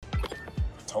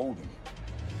told him.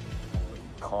 But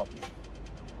he caught me.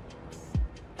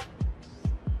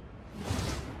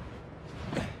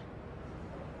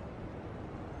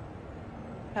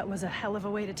 That was a hell of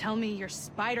a way to tell me you're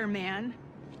Spider-Man.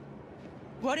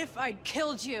 What if I'd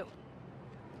killed you?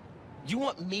 You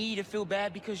want me to feel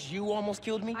bad because you almost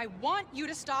killed me? I want you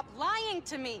to stop lying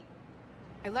to me.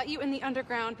 I let you in the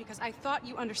underground because I thought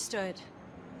you understood.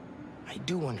 I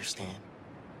do understand.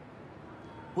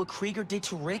 What Krieger did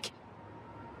to Rick?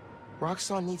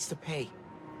 Roxxon needs to pay.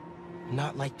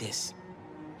 Not like this.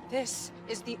 This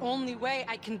is the only way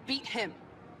I can beat him.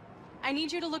 I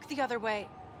need you to look the other way.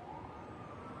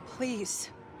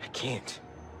 Please. I can't.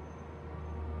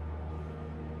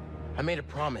 I made a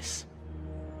promise.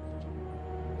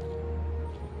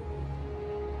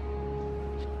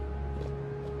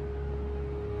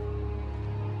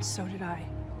 So did I.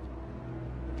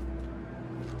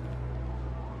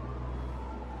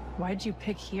 Why'd you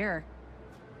pick here?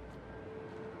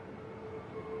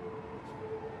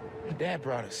 My dad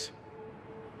brought us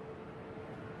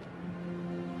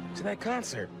to that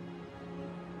concert.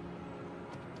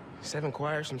 7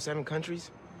 choirs from 7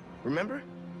 countries. Remember?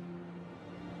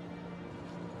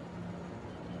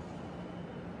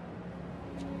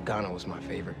 Ghana was my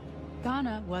favorite.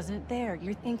 Ghana wasn't there.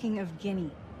 You're thinking of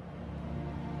Guinea.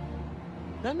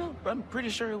 No, I'm pretty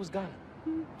sure it was Ghana.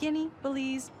 Guinea,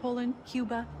 Belize, Poland,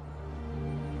 Cuba.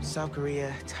 South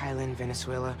Korea, Thailand,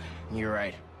 Venezuela. You're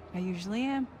right. I usually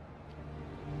am.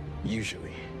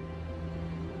 Usually.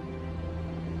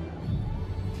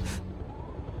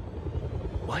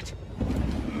 What?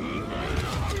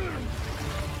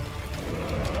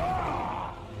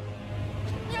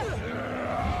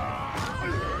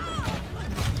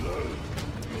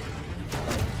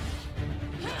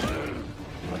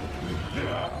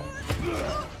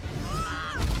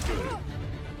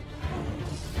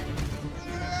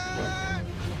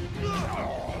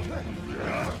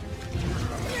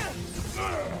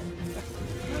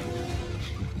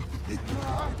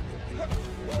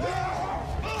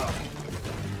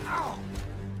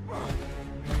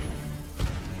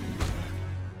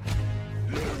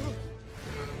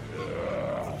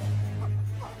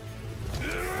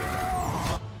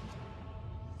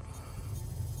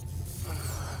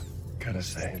 Gotta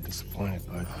say, I'm disappointed,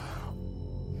 bud.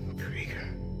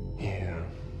 Krieger. Yeah.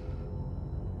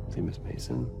 See, Miss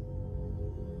Mason?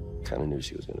 Kinda knew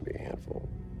she was gonna be a handful.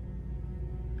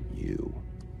 But you.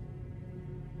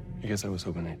 I guess I was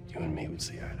hoping that you and me would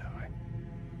see eye to eye.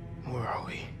 Where are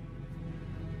we?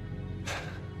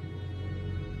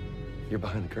 You're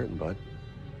behind the curtain, bud.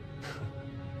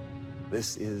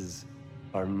 This is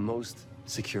our most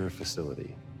secure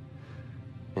facility.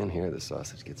 And here the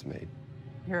sausage gets made.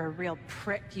 You're a real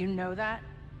prick, you know that?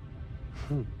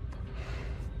 You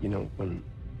know, when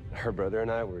her brother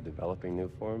and I were developing new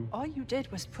form, All you did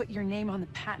was put your name on the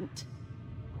patent.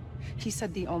 He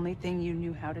said the only thing you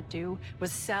knew how to do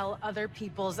was sell other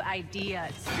people's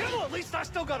ideas. Yeah, well, at least I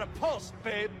still got a pulse,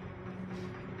 babe.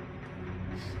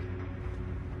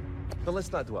 but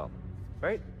let's not dwell,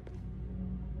 right?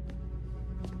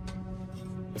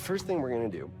 The first thing we're gonna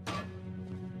do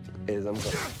is I'm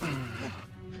gonna...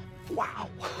 Wow!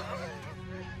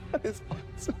 That is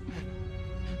awesome.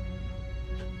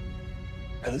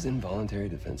 Are those involuntary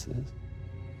defenses?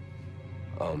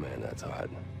 Oh man, that's hot.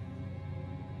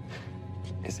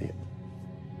 You see,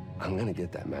 I'm gonna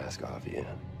get that mask off you.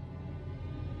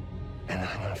 And then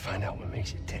I'm gonna find out what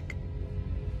makes you tick.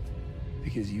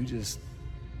 Because you just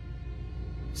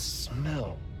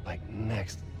smell like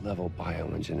next level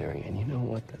bioengineering. And you know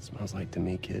what that smells like to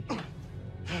me, kid?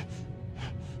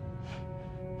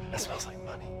 That smells like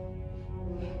money.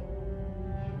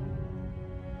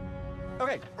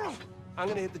 Okay, I'm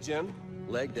gonna hit the gym.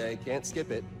 Leg day, can't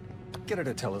skip it. Get her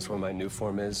to tell us where my new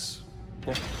form is.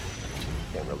 Yeah.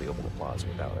 Can't really open the plaza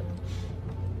without it.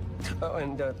 Oh,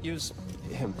 and use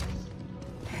him.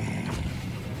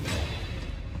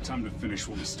 Time to finish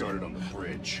what we started on the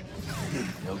bridge.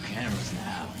 No cameras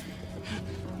now.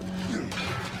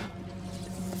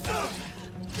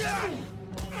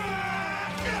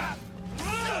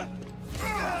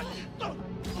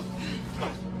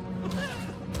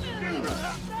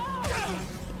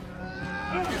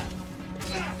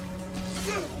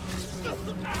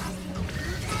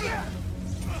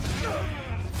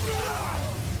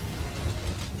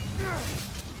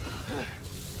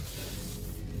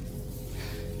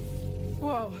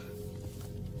 Whoa.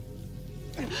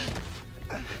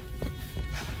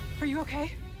 Are you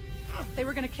okay? They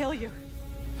were gonna kill you.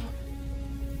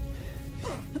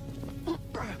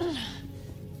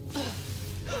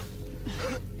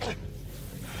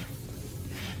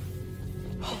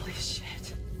 Holy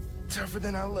shit. Tougher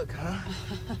than I look, huh?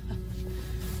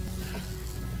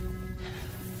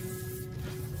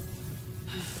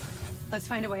 Let's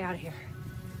find a way out of here.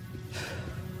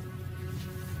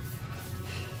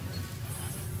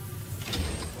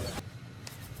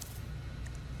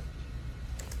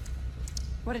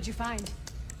 What did you find?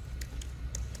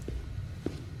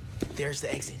 There's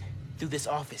the exit. Through this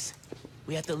office.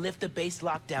 We have to lift the base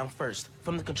lockdown first,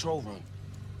 from the control room.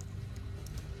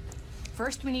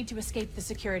 First, we need to escape the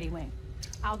security wing.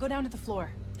 I'll go down to the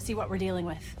floor, see what we're dealing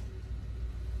with.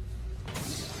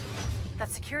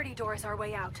 That security door is our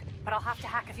way out, but I'll have to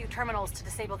hack a few terminals to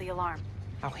disable the alarm.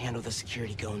 I'll handle the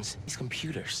security goons. These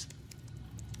computers.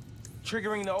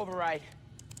 Triggering the override.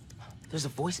 There's a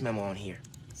voice memo on here.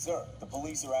 Sir, the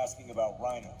police are asking about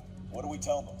Rhino. What do we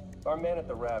tell them? Our man at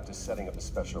the raft is setting up a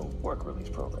special work release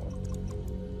program.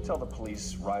 Tell the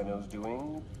police Rhino's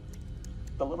doing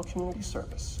a little community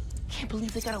service. Can't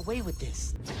believe they got away with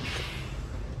this.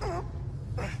 I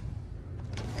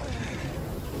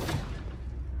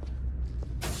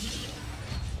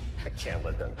can't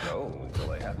let them go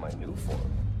until I have my new form.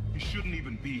 You shouldn't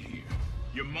even be here.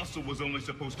 Your muscle was only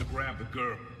supposed to grab the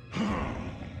girl.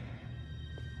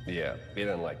 Yeah, he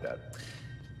didn't like that.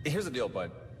 Here's the deal,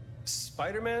 bud.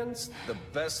 Spider-Man's the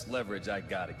best leverage I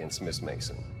got against Miss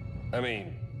Mason. I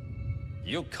mean,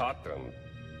 you caught them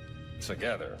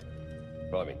together.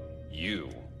 Well, I mean, you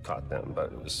caught them,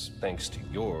 but it was thanks to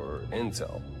your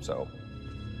intel. So,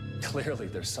 clearly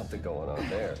there's something going on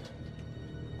there.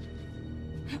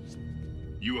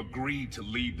 You agreed to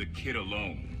leave the kid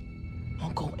alone.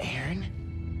 Uncle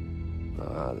Aaron?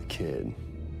 Ah, the kid.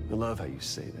 I love how you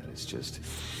say that. It's just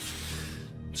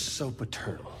so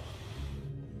paternal.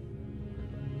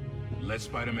 Let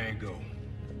Spider-Man go,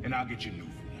 and I'll get you new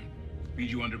form. Feed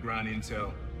you underground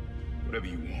intel, whatever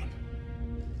you want.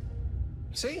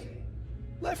 See?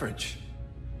 Leverage.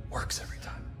 Works every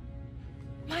time.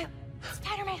 Miles,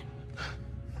 Spider-Man!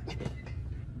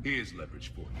 Here's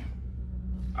leverage for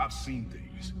you. I've seen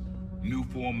things. New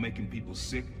form making people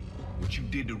sick. What you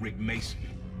did to Rick Mason.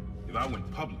 If I went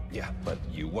public... Yeah, but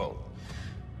you won't.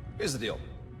 Here's the deal.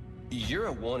 You're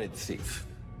a wanted thief.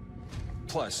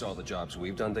 Plus all the jobs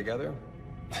we've done together.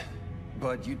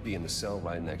 But you'd be in the cell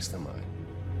right next to mine.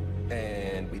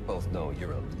 And we both know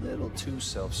you're a little too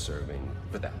self-serving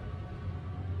for that.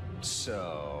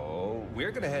 So,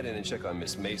 we're gonna head in and check on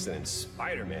Miss Mason and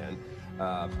Spider-Man.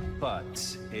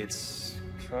 But it's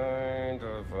kind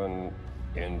of an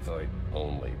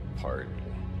invite-only party.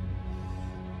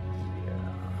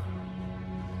 Yeah.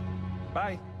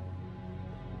 Bye.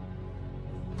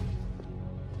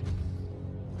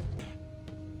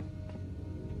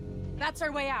 That's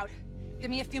our way out. Give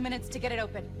me a few minutes to get it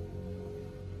open.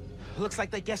 Looks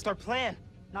like they guessed our plan.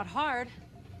 Not hard.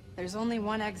 There's only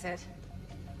one exit.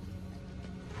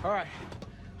 All right,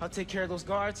 I'll take care of those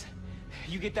guards.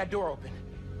 You get that door open.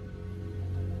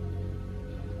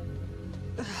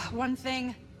 One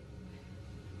thing.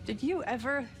 Did you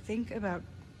ever think about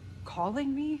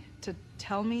calling me to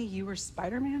tell me you were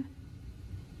Spider-Man?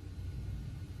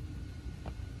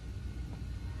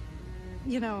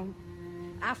 You know,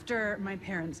 after my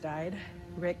parents died,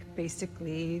 Rick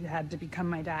basically had to become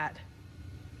my dad.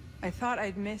 I thought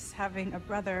I'd miss having a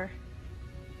brother,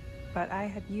 but I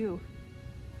had you.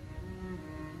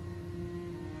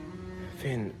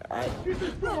 Finn, Get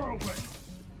this door open!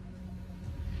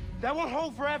 That won't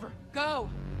hold forever. Go!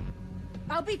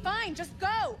 I'll be fine, just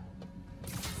go!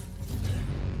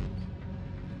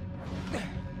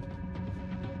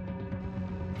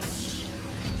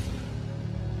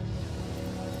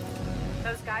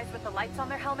 Those guys with the lights on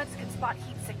their helmets can spot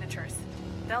heat signatures.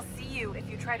 They'll see you if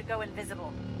you try to go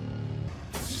invisible.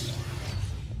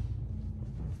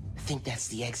 I think that's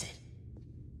the exit.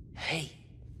 Hey.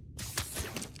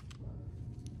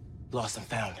 Lost and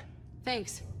found.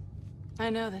 Thanks. I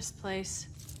know this place.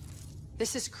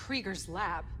 This is Krieger's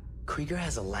lab. Krieger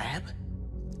has a lab?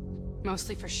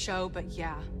 Mostly for show, but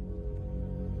yeah.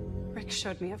 Rick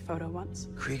showed me a photo once.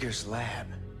 Krieger's lab.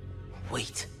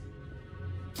 Wait.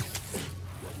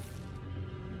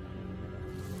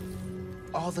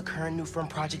 All the current new firm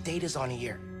project data's on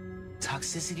here.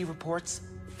 Toxicity reports,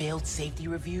 failed safety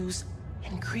reviews,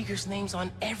 and Krieger's name's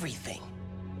on everything.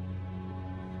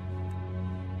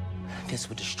 This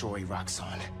would destroy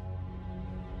Roxxon.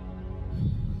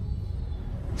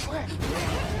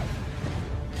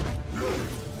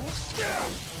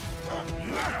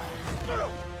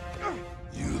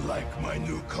 You like my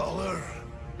new color?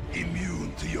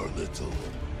 Immune to your little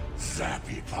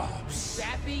zappy pops.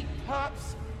 Zappy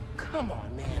Pops? Come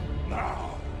on, man.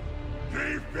 Now,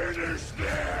 we finish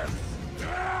this!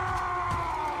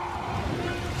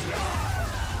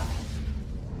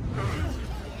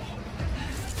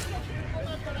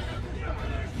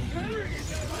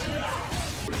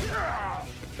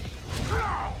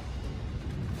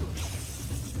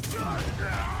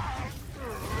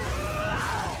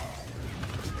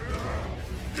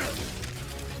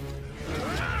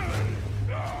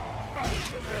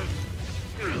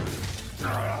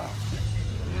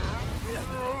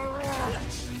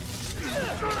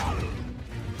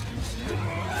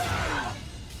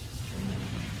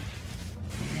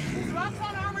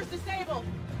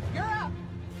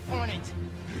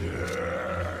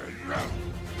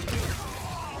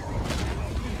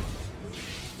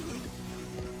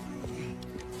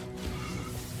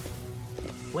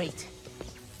 Wait.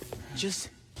 Just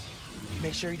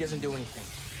make sure he doesn't do anything.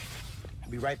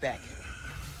 I'll be right back.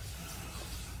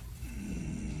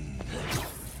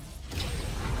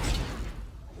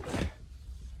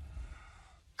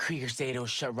 Krieger said it'll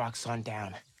shut Roxxon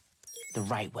down. The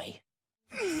right way.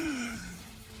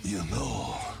 You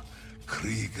know,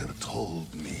 Krieger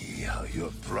told me how your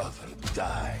brother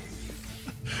died.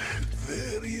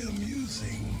 Very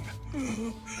amusing.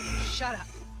 Shut up.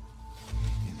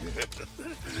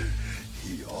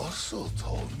 He also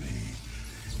told me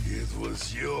it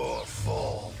was your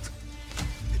fault.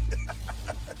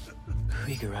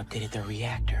 Krieger updated the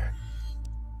reactor.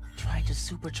 Tried to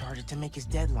supercharge it to make his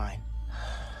deadline.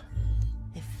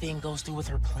 If Finn goes through with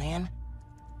her plan...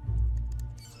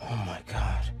 Oh my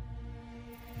God.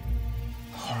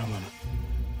 Harlem.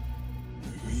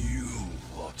 You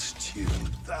watched him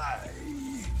die.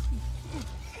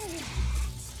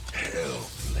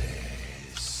 Helpless.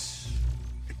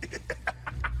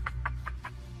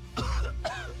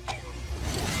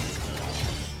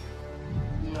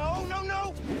 No, no,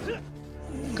 no!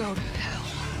 Go to hell.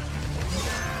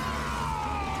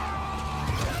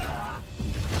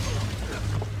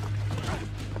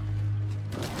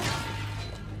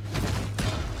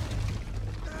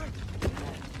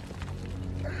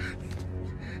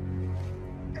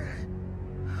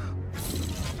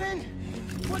 Finn!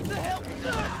 What the hell?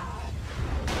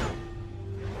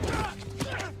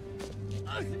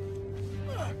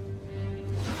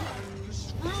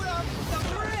 Screwed up the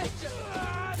bridge!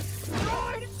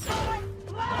 Destroyed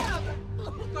my lab!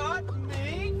 Got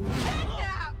me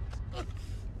kidnapped!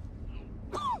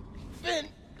 Finn!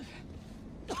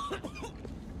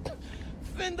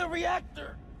 Finn, the reactor!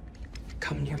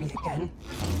 Come near me again.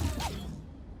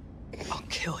 I'll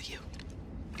kill you.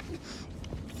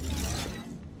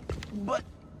 But...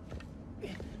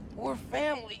 we're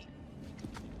family.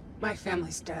 My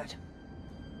family's dead.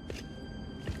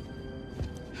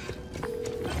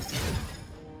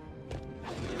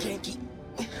 Can't keep...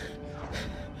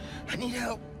 I need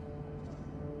help.